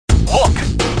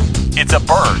It's a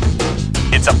bird.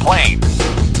 It's a plane.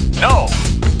 No.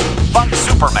 Fuck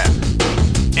Superman.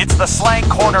 It's the Slang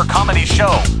Corner Comedy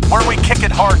Show, where we kick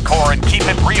it hardcore and keep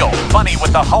it real, funny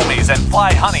with the homies and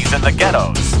fly honeys in the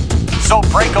ghettos. So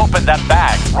break open that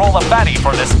bag, roll a fatty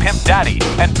for this pimp daddy,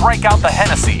 and break out the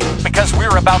Hennessy, because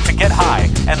we're about to get high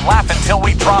and laugh until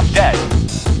we drop dead.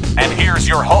 And here's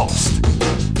your host.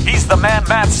 He's the man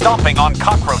mad stomping on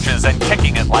cockroaches and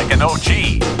kicking it like an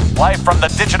OG. Live from the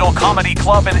Digital Comedy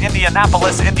Club in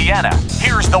Indianapolis, Indiana.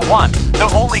 Here's the one, the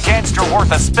only gangster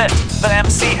worth a spit, the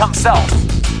MC himself.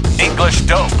 English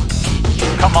Dope.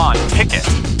 Come on, kick it.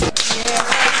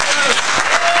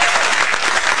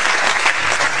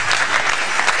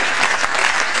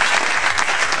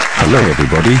 Hello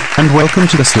everybody, and welcome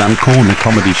to the Slang Corner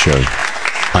Comedy Show.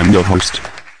 I'm your host,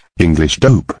 English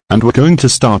Dope, and we're going to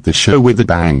start the show with a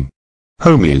bang.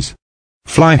 Homies.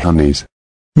 Fly honeys.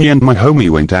 Me and my homie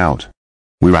went out.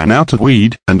 We ran out of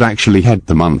weed, and actually had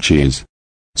the munchies.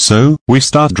 So, we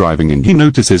start driving and he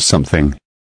notices something.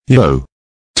 Yo.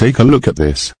 Take a look at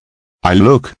this. I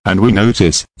look, and we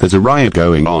notice, there's a riot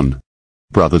going on.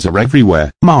 Brothers are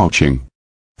everywhere, marching.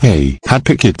 They had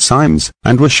picket signs,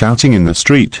 and were shouting in the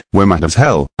street, "We're mad as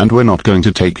hell, and we're not going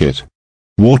to take it."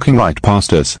 Walking right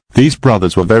past us, these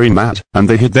brothers were very mad, and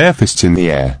they hit their fists in the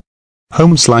air.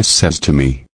 Home Slice says to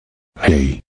me,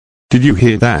 "Hey. Did you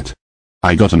hear that?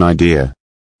 I got an idea."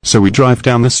 So we drive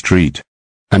down the street.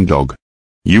 And dog.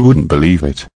 You wouldn't believe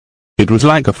it. It was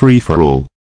like a free-for-all.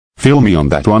 Feel me on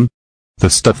that one? The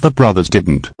stuff the brothers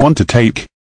didn't want to take.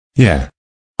 Yeah.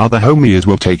 Other homies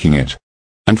were taking it.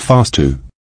 And fast too.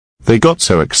 They got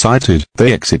so excited,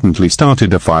 they accidentally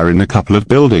started a fire in a couple of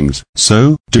buildings,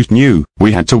 so, dude knew,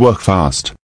 we had to work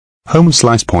fast. Home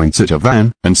Slice points at a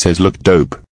van, and says, "Look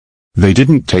dope." They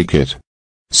didn't take it.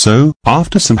 So,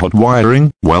 after some hot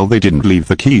wiring, well they didn't leave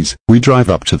the keys, we drive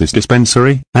up to this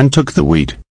dispensary, and took the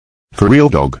weed. For real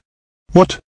dog.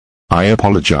 What? I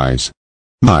apologize.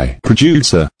 My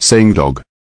producer, saying dog.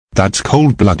 That's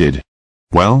cold-blooded.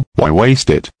 Well, why waste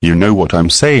it, you know what I'm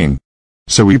saying.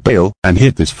 So we bail, and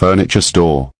hit this furniture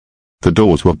store. The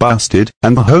doors were busted,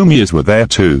 and the homies were there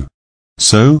too.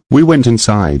 So, we went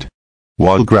inside.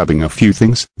 While grabbing a few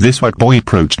things, this white boy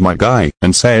approached my guy,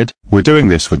 and said, "We're doing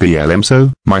this for BLM."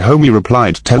 So, my homie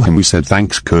replied, "Tell him we said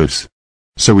thanks cuz."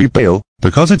 So we bail,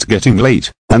 because it's getting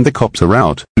late, and the cops are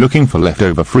out, looking for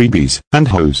leftover freebies, and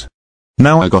hoes.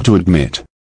 Now I got to admit.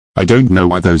 I don't know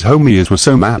why those homies were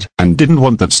so mad, and didn't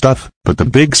want that stuff, but the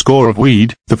big score of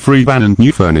weed, the free van and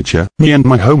new furniture, me and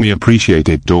my homie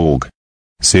appreciated dog.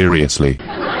 Seriously.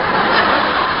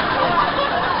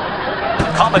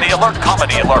 Comedy alert,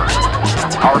 comedy alert.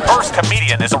 Our first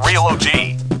comedian is a real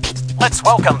OG. Let's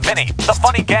welcome Vinny The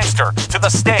Funny Gangster to the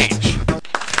stage.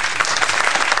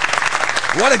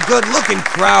 What a good-looking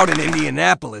crowd in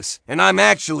Indianapolis, and I'm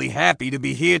actually happy to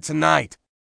be here tonight.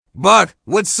 But,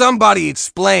 would somebody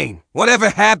explain, whatever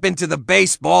happened to the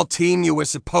baseball team you were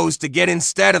supposed to get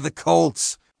instead of the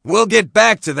Colts? We'll get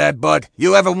back to that, but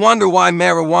you ever wonder why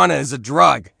marijuana is a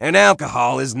drug and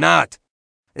alcohol is not?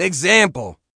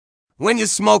 Example. When you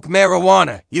smoke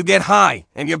marijuana, you get high,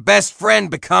 and your best friend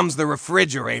becomes the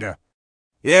refrigerator.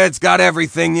 Yeah, it's got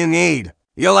everything you need.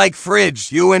 You're like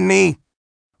fridge, you and me.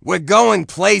 We're going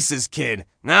places, kid.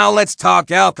 Now let's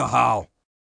talk alcohol.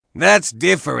 That's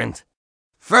different.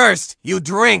 First, you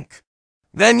drink.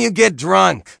 Then you get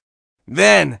drunk.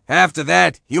 Then, after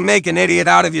that, you make an idiot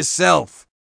out of yourself.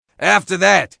 After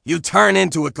that, you turn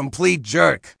into a complete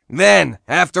jerk. Then,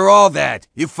 after all that,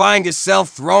 you find yourself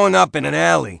thrown up in an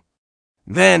alley.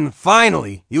 Then,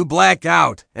 finally, you black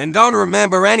out and don't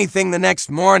remember anything the next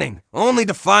morning, only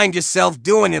to find yourself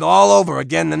doing it all over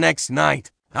again the next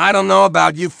night. I don't know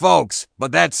about you folks,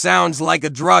 but that sounds like a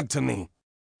drug to me.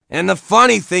 And the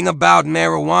funny thing about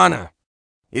marijuana,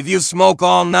 if you smoke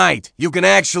all night, you can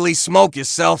actually smoke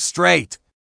yourself straight.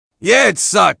 Yeah, it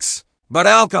sucks, but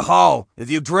alcohol, if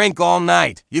you drink all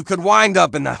night, you could wind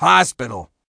up in the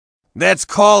hospital. That's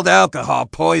called alcohol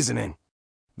poisoning.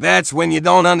 That's when you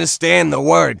don't understand the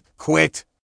word, quit.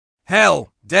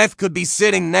 Hell, death could be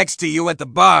sitting next to you at the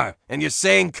bar, and you're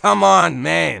saying, "Come on,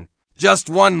 man. Just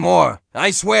one more." I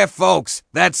swear, folks,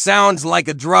 that sounds like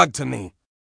a drug to me.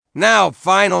 Now,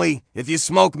 finally, if you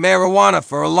smoke marijuana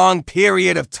for a long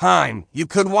period of time, you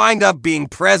could wind up being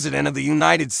President of the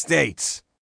United States.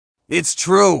 It's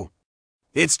true.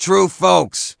 It's true,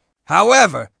 folks.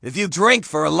 However, if you drink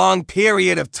for a long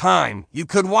period of time, you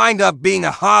could wind up being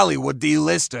a Hollywood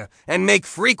D-lister and make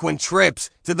frequent trips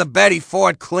to the Betty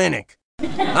Ford Clinic.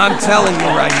 I'm telling you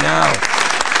right now,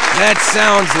 that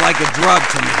sounds like a drug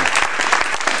to me.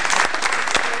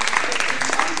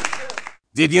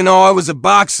 Did you know I was a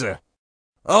boxer?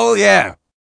 Oh yeah.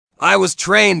 I was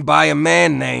trained by a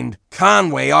man named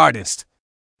Conway Artist.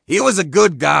 He was a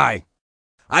good guy.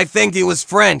 I think he was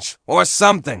French or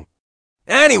something.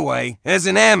 Anyway, as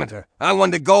an amateur, I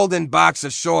won the golden box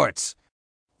of shorts.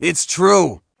 It's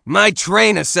true. My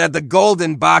trainer said the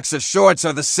golden box of shorts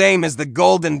are the same as the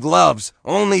golden gloves,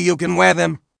 only you can wear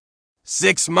them.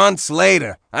 6 months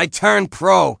later, I turned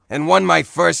pro and won my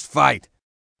first fight.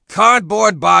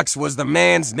 Cardboard Box was the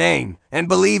man's name, and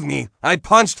believe me, I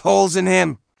punched holes in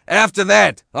him. After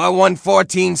that, I won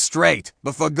 14 straight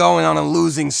before going on a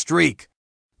losing streak.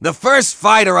 The first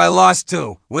fighter I lost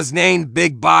to was named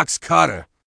Big Box Cutter.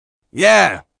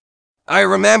 Yeah, I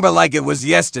remember like it was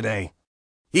yesterday.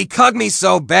 He cut me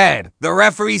so bad, the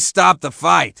referee stopped the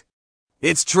fight.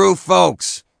 It's true,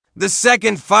 folks. The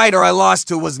second fighter I lost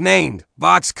to was named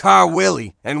Boxcar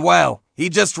Willie, and well, he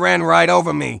just ran right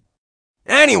over me.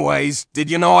 Anyways,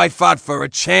 did you know I fought for a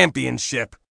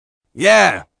championship?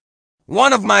 Yeah,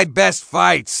 one of my best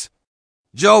fights.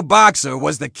 Joe Boxer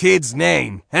was the kid's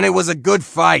name, and it was a good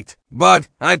fight, but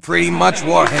I pretty much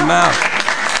wore him out.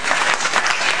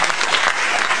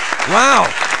 Wow,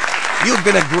 you've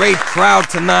been a great crowd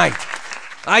tonight.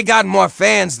 I got more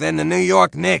fans than the New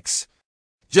York Knicks.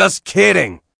 Just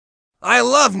kidding. I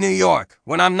love New York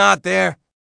when I'm not there.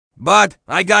 But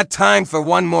I got time for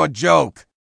one more joke.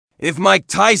 If Mike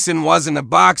Tyson wasn't a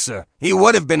boxer, he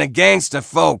would have been a gangster,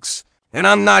 folks. And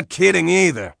I'm not kidding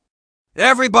either.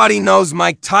 Everybody knows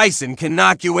Mike Tyson can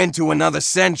knock you into another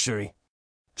century.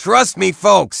 Trust me,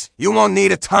 folks, you won't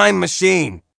need a time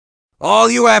machine. All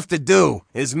you have to do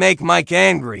is make Mike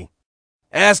angry.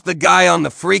 Ask the guy on the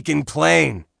freaking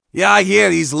plane. Yeah, I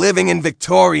hear he's living in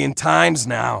Victorian times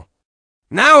now.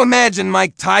 Now imagine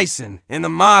Mike Tyson in the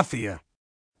Mafia.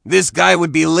 This guy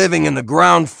would be living in the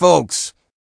ground, folks.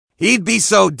 He'd be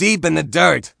so deep in the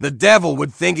dirt, the devil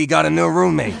would think he got a new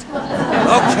roommate.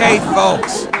 Okay,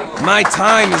 folks, my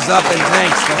time is up and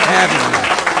thanks for having me.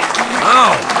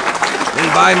 Oh,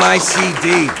 and buy my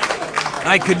CD.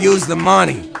 I could use the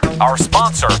money. Our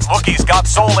sponsor, Mookie's got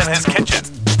soul in his kitchen.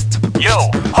 Yo,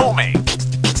 homie,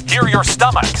 hear your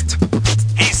stomach.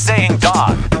 He's saying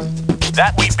dog.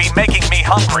 That we'd be making me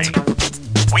hungry.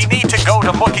 We need to go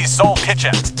to Mookie's Soul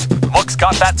Kitchen. Mook's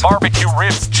got that barbecue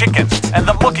ribs chicken and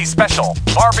the Mookie special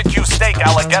barbecue steak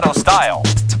a la ghetto style.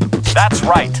 That's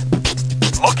right.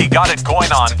 Mookie got it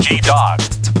going on, G-Dog.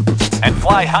 And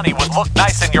fly honey would look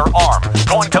nice in your arm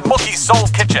going to Mookie's Soul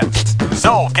Kitchen.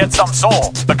 So get some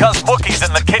soul because Mookie's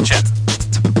in the kitchen.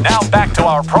 Now back to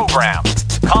our program.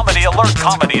 Comedy alert,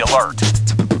 comedy alert.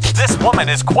 This woman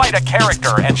is quite a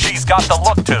character and she's got the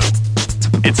look too.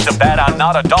 It's too bad I'm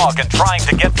not a dog and trying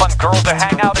to get fun girl to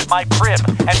hang out at my crib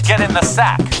and get in the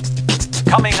sack.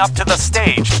 Coming up to the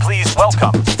stage, please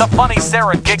welcome the funny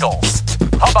Sarah Giggles.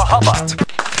 Hubba hubba.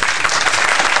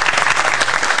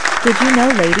 Did you know,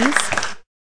 ladies?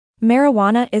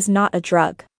 Marijuana is not a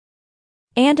drug.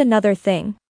 And another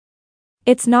thing.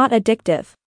 It's not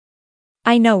addictive.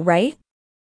 I know, right?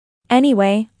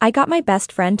 Anyway, I got my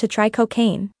best friend to try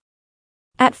cocaine.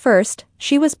 At first,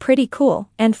 she was pretty cool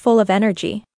and full of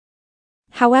energy.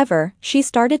 However, she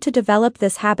started to develop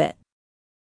this habit.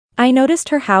 I noticed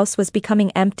her house was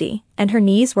becoming empty, and her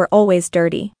knees were always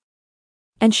dirty.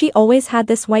 And she always had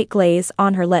this white glaze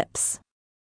on her lips.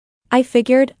 I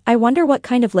figured, I wonder what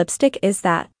kind of lipstick is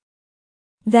that?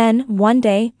 Then, one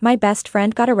day, my best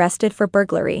friend got arrested for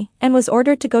burglary and was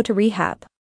ordered to go to rehab.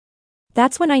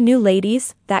 That's when I knew,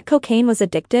 ladies, that cocaine was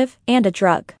addictive and a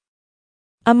drug.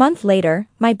 A month later,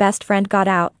 my best friend got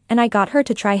out, and I got her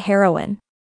to try heroin.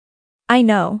 I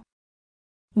know.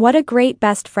 What a great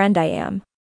best friend I am.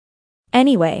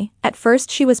 Anyway, at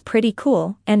first she was pretty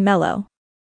cool and mellow.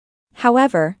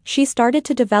 However, she started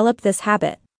to develop this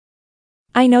habit.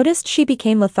 I noticed she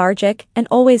became lethargic and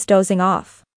always dozing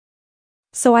off.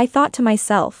 So I thought to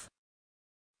myself,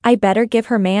 I better give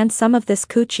her man some of this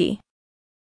coochie.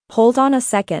 Hold on a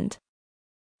second.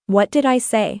 What did I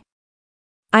say?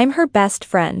 I'm her best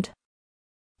friend.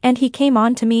 And he came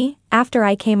on to me after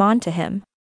I came on to him.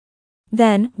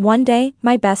 Then, one day,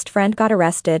 my best friend got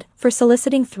arrested for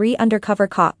soliciting 3 undercover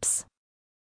cops.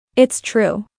 It's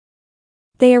true.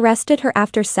 They arrested her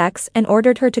after sex and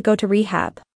ordered her to go to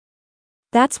rehab.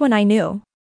 That's when I knew.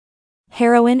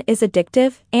 Heroin is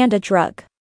addictive and a drug.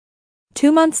 2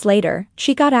 months later,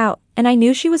 she got out, and I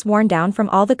knew she was worn down from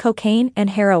all the cocaine and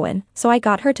heroin, so I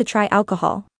got her to try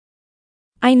alcohol.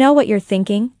 I know what you're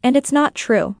thinking, and it's not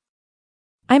true.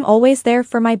 I'm always there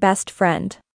for my best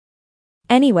friend.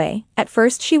 Anyway, at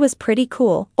first she was pretty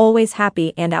cool, always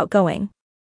happy and outgoing.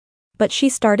 But she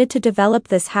started to develop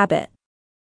this habit.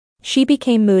 She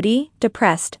became moody,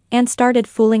 depressed, and started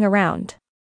fooling around.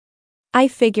 I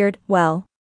figured, well,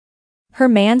 her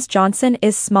man's Johnson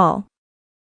is small.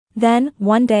 Then,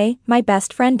 one day, my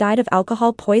best friend died of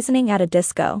alcohol poisoning at a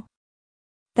disco.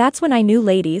 That's when I knew,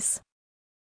 ladies.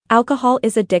 Alcohol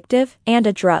is addictive and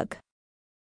a drug.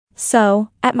 So,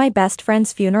 at my best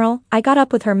friend's funeral, I got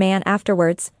up with her man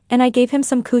afterwards, and I gave him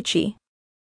some coochie.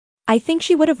 I think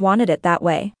she would have wanted it that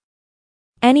way.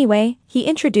 Anyway, he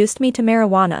introduced me to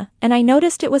marijuana, and I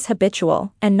noticed it was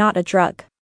habitual and not a drug.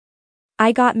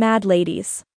 I got mad,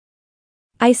 ladies.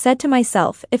 I said to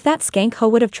myself, if that skank hoe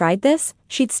would have tried this,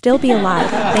 she'd still be alive.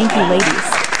 Thank you, ladies.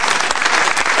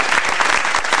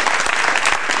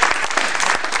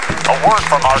 A word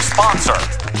from our sponsor.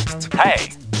 Hey,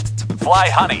 Fly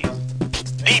Honey.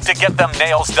 Need to get them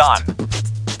nails done.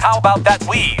 How about that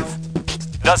weave?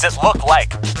 Does it look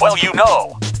like, well, you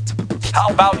know? How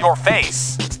about your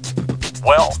face?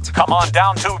 Well, come on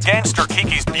down to Gangster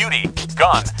Kiki's Beauty,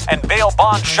 Gun, and Bail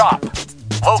Bond Shop.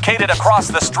 Located across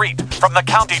the street from the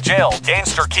county jail,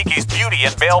 Gangster Kiki's Beauty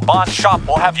and Bail Bond Shop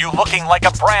will have you looking like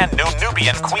a brand new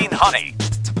Nubian queen honey.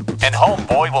 And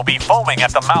homeboy will be foaming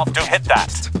at the mouth to hit that.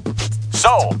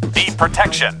 So, need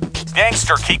protection.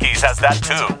 Gangster Kiki's has that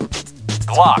too.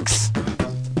 Glocks,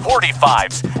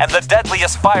 45s, and the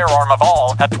deadliest firearm of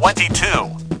all at 22.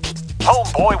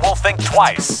 Homeboy will think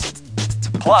twice.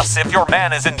 Plus, if your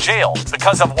man is in jail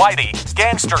because of Whitey,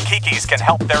 Gangster Kiki's can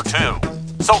help there too.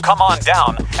 So come on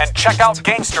down and check out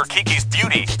Gangster Kiki's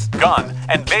Beauty, Gun,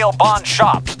 and Bail Bond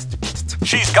Shop.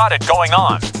 She's got it going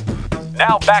on.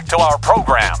 Now back to our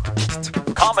program.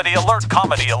 Comedy alert,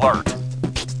 comedy alert.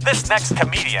 This next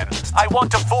comedian, I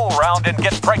want to fool around and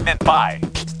get pregnant by.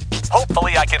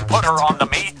 Hopefully I can put her on the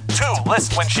Me Too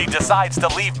list when she decides to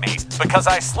leave me because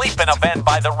I sleep in a van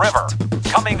by the river.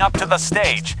 Coming up to the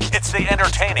stage, it's the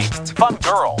entertaining, fun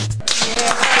girl.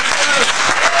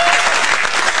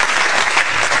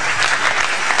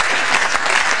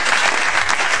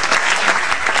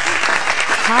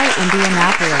 Hi,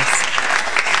 Indianapolis.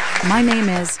 My name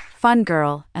is Fun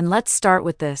Girl, and let's start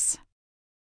with this.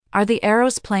 Are the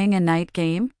Arrows playing a night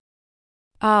game?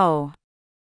 Oh,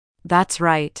 that's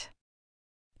right.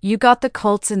 You got the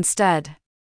Colts instead.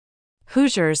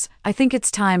 Hoosiers, I think it's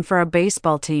time for a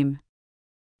baseball team.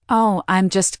 Oh, I'm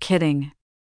just kidding.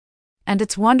 And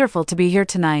it's wonderful to be here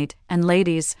tonight, and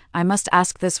ladies, I must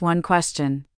ask this one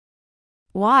question.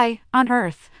 Why, on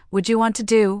earth, would you want to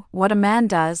do what a man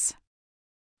does?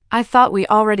 I thought we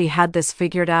already had this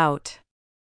figured out.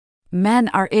 Men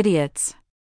are idiots.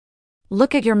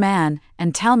 Look at your man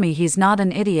and tell me he's not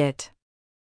an idiot.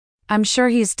 I'm sure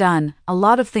he's done a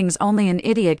lot of things only an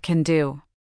idiot can do.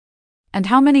 And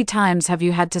how many times have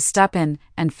you had to step in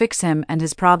and fix him and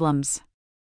his problems?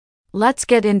 Let's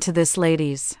get into this,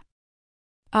 ladies.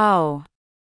 Oh.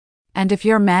 And if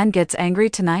your man gets angry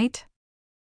tonight?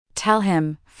 Tell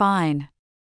him, fine.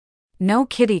 No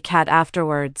kitty cat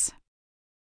afterwards.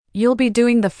 You'll be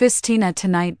doing the fistina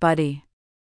tonight, buddy.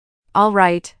 All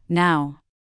right, now.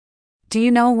 Do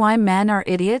you know why men are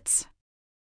idiots?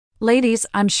 Ladies,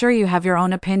 I'm sure you have your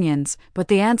own opinions, but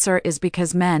the answer is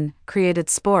because men created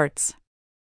sports.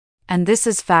 And this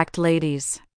is fact,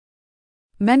 ladies.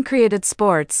 Men created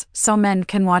sports so men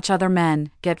can watch other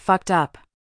men get fucked up.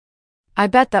 I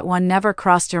bet that one never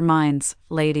crossed your minds,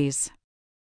 ladies.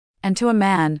 And to a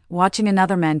man, watching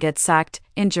another man get sacked,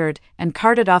 injured, and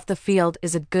carted off the field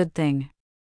is a good thing.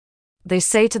 They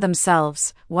say to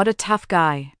themselves, what a tough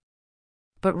guy.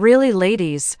 But really,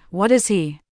 ladies, what is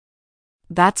he?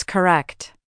 That's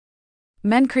correct.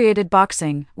 Men created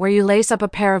boxing, where you lace up a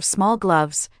pair of small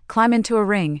gloves, climb into a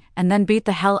ring, and then beat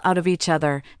the hell out of each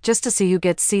other, just to see who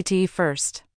gets CTE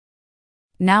first.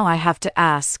 Now I have to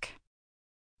ask.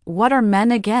 What are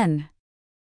men again?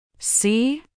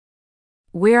 See?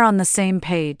 We're on the same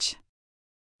page.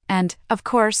 And, of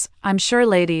course, I'm sure,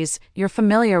 ladies, you're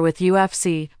familiar with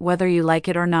UFC, whether you like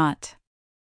it or not.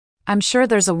 I'm sure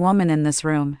there's a woman in this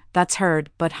room that's heard,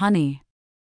 but honey,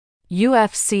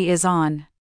 UFC is on.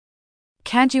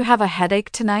 Can't you have a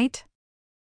headache tonight?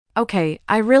 Okay,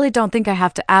 I really don't think I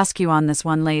have to ask you on this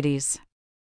one, ladies.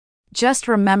 Just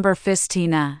remember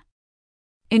fistina.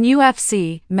 In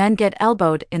UFC, men get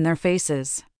elbowed in their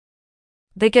faces.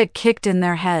 They get kicked in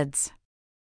their heads.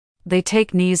 They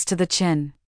take knees to the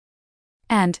chin.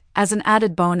 And, as an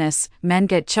added bonus, men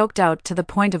get choked out to the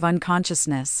point of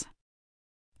unconsciousness.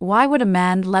 Why would a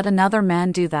man let another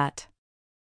man do that?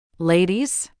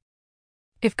 Ladies?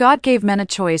 If God gave men a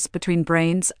choice between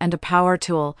brains and a power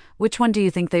tool, which one do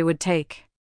you think they would take?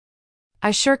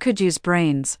 I sure could use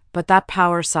brains, but that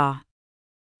power saw.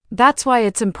 That's why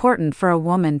it's important for a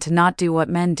woman to not do what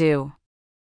men do.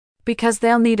 Because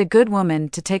they'll need a good woman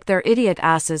to take their idiot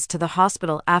asses to the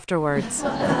hospital afterwards.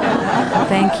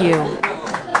 Thank you.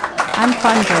 I'm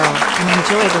Fun Girl, and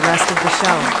enjoy the rest of the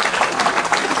show.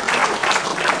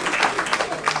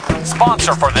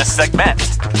 Sponsor for this segment,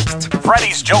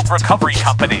 Freddy's Joke Recovery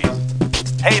Company.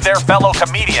 Hey there, fellow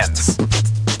comedians.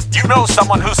 You know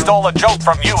someone who stole a joke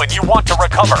from you and you want to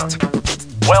recover.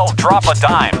 Well, drop a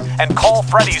dime and call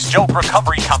Freddy's Joke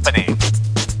Recovery Company.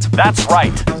 That's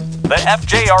right. The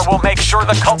FJR will make sure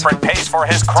the culprit pays for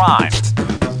his crime.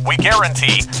 We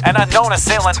guarantee an unknown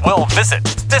assailant will visit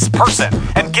this person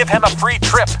and give him a free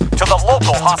trip to the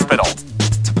local hospital.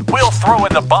 We'll throw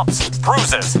in the bumps,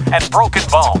 bruises, and broken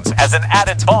bones as an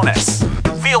added bonus.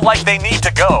 Feel like they need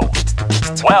to go?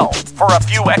 Well, for a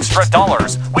few extra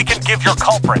dollars, we can give your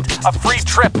culprit a free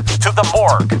trip to the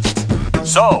morgue.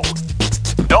 So,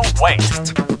 don't wait.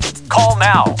 Call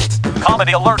now.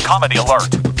 Comedy alert, comedy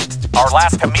alert. Our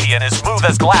last comedian is smooth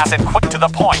as glass and quick to the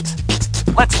point.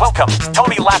 Let's welcome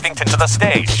Tony Laughington to the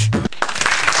stage.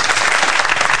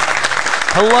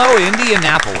 Hello,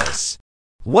 Indianapolis.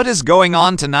 What is going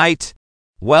on tonight?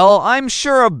 Well, I'm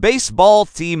sure a baseball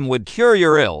team would cure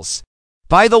your ills.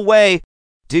 By the way,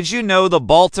 did you know the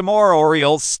Baltimore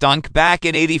Orioles stunk back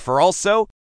in '84 also?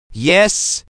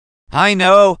 Yes, I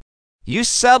know. You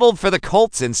settled for the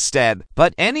Colts instead.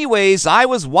 But anyways, I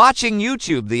was watching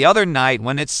YouTube the other night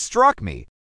when it struck me.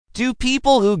 Do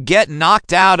people who get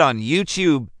knocked out on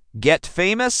YouTube get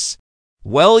famous?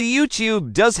 Well,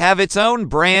 YouTube does have its own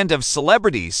brand of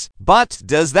celebrities, but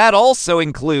does that also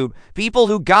include people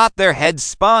who got their heads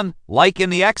spun, like in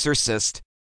The Exorcist?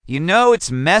 You know it's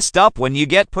messed up when you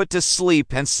get put to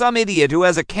sleep and some idiot who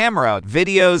has a camera out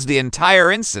videos the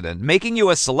entire incident, making you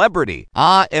a celebrity.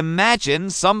 Imagine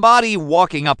somebody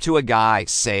walking up to a guy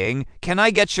saying, "Can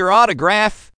I get your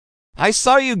autograph? I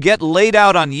saw you get laid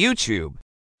out on YouTube.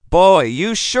 Boy,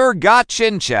 you sure got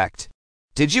chin checked.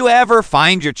 Did you ever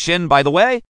find your chin, by the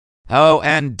way? Oh,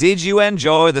 and did you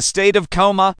enjoy the state of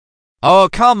coma? Oh,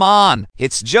 come on,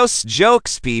 it's just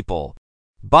jokes, people.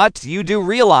 But you do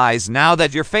realize now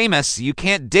that you're famous, you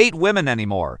can't date women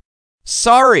anymore.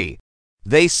 Sorry.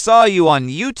 They saw you on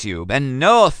YouTube, and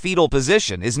no, a fetal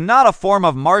position is not a form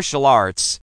of martial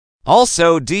arts.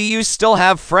 Also, do you still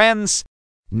have friends?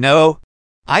 No.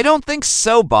 I don't think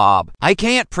so, Bob. I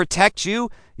can't protect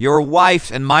you, your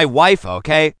wife, and my wife,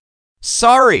 okay?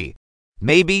 Sorry.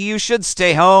 Maybe you should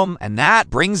stay home, and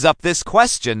that brings up this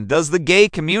question. Does the gay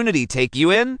community take you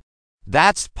in?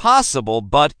 That's possible,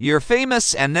 but you're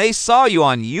famous and they saw you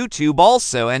on YouTube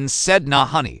also and said, "Nah,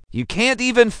 honey, you can't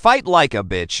even fight like a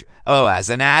bitch. Oh, as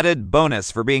an added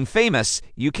bonus for being famous,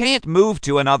 you can't move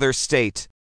to another state."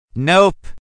 Nope.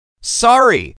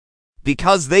 Sorry.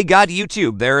 Because they got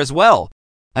YouTube there as well.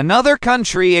 Another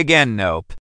country again,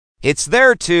 nope. It's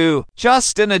there too,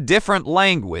 just in a different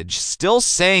language, still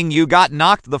saying you got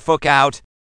knocked the fuck out.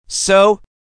 So,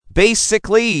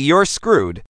 basically, you're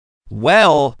screwed.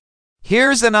 Well,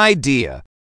 here's an idea.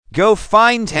 Go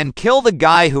find and kill the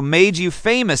guy who made you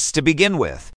famous to begin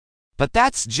with. But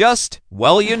that's just,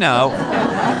 well, you know.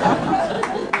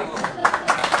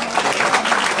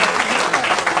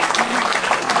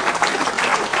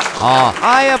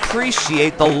 I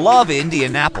appreciate the love,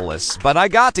 Indianapolis, but I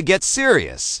got to get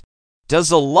serious.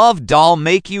 Does a love doll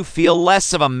make you feel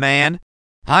less of a man?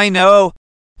 I know.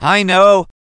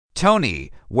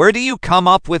 Tony, where do you come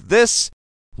up with this?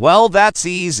 Well, that's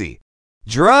easy.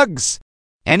 Drugs.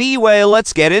 Anyway,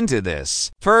 let's get into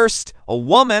this. First, a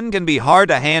woman can be hard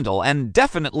to handle and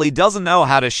definitely doesn't know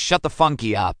how to shut the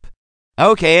funky up.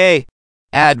 Okay,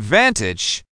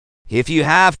 advantage. If you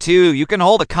have to, you can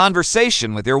hold a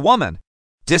conversation with your woman.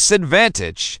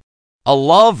 Disadvantage. A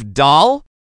love doll?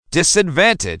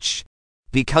 Disadvantage.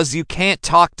 Because you can't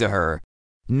talk to her.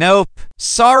 Nope,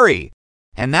 sorry.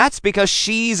 And that's because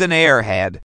she's an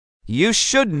airhead. You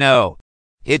should know.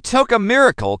 It took a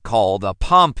miracle called a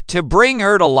pump to bring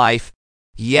her to life.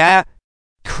 Yeah,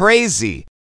 crazy.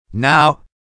 Now,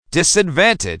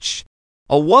 disadvantage.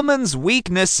 A woman's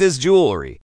weakness is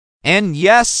jewelry. And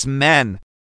yes, men,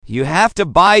 you have to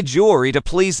buy jewelry to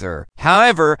please her.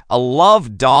 However, a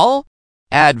love doll?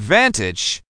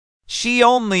 Advantage. She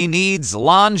only needs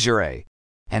lingerie.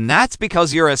 And that's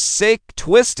because you're a sick,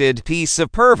 twisted piece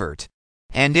of pervert.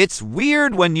 And it's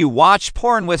weird when you watch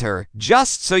porn with her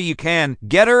just so you can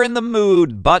get her in the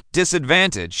mood, but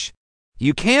disadvantage.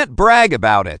 You can't brag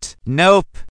about it.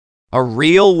 Nope. A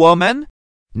real woman?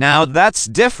 Now that's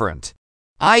different.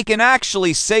 I can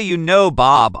actually say, you know,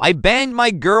 Bob, I banged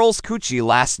my girl's coochie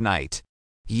last night.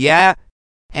 Yeah,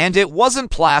 and it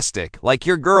wasn't plastic, like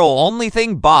your girl. Only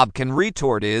thing Bob can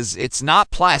retort is, it's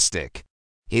not plastic.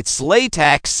 It's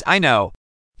latex, I know.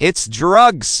 It's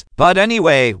drugs. But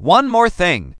anyway, one more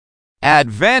thing.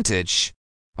 Advantage.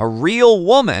 A real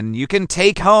woman you can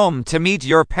take home to meet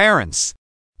your parents.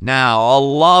 Now, a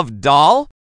love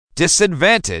doll?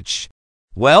 Disadvantage.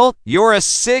 Well, you're a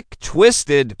sick,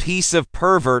 twisted piece of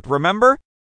pervert, remember?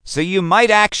 So you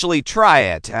might actually try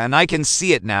it, and I can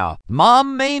see it now.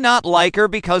 Mom may not like her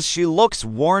because she looks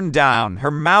worn down,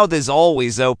 her mouth is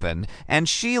always open, and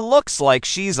she looks like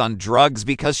she's on drugs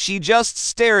because she just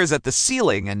stares at the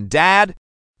ceiling, and Dad,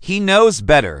 he knows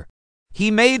better. He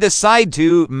may decide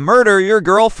to murder your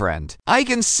girlfriend. I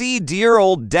can see dear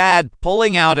old Dad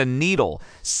pulling out a needle,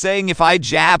 saying if I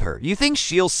jab her, you think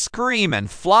she'll scream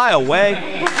and fly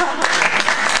away?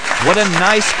 What a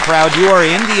nice crowd you are,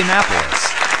 Indianapolis.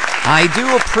 I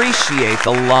do appreciate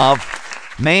the love.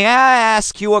 May I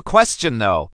ask you a question,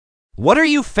 though? What are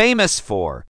you famous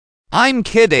for? I'm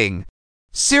kidding.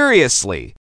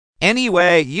 Seriously.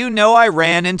 Anyway, you know I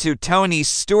ran into Tony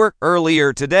Stewart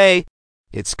earlier today.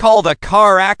 It's called a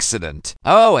car accident.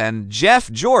 Oh, and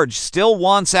Jeff George still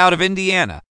wants out of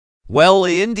Indiana. Well,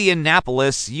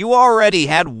 Indianapolis, you already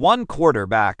had one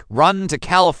quarterback run to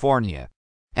California.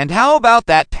 And how about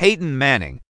that Peyton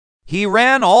Manning? He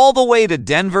ran all the way to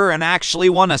Denver and actually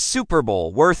won a Super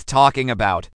Bowl worth talking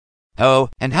about. Oh,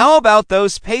 and how about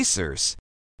those Pacers?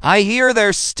 I hear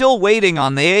they're still waiting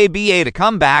on the ABA to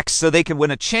come back so they can win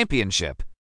a championship.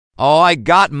 Oh, I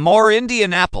got more,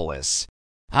 Indianapolis.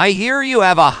 I hear you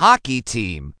have a hockey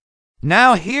team.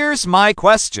 Now here's my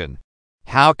question.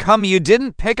 How come you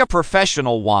didn't pick a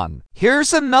professional one?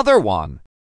 Here's another one.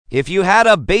 If you had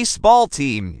a baseball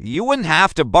team, you wouldn't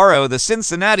have to borrow the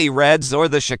Cincinnati Reds or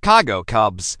the Chicago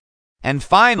Cubs. And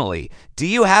finally, do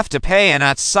you have to pay an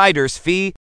outsider's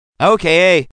fee?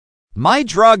 Okay, my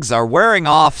drugs are wearing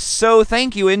off, so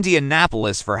thank you,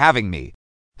 Indianapolis, for having me.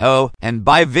 Oh, and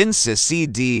buy Vince's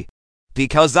CD,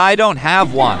 because I don't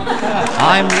have one.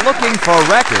 I'm looking for a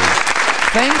record.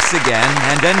 Thanks again,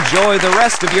 and enjoy the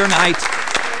rest of your night.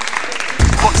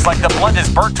 Looks like the blunt is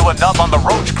burnt to a nub on the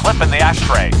roach clip in the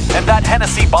ashtray, and that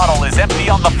Hennessy bottle is empty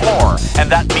on the floor,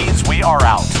 and that means we are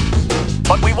out.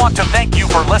 But we want to thank you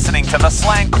for listening to the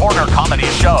Slang Corner Comedy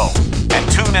Show. And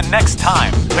tune in next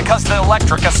time, because the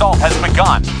electric assault has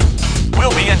begun.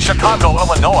 We'll be in Chicago,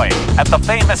 Illinois, at the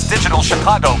famous Digital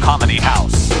Chicago Comedy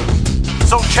House.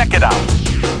 So check it out.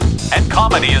 And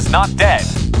comedy is not dead,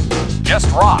 just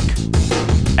rock.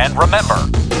 And remember,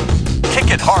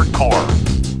 kick it hardcore.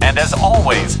 And as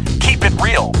always, keep it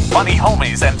real, funny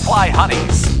homies and fly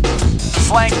honeys.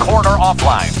 Slang Corner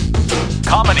offline.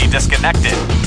 Comedy disconnected.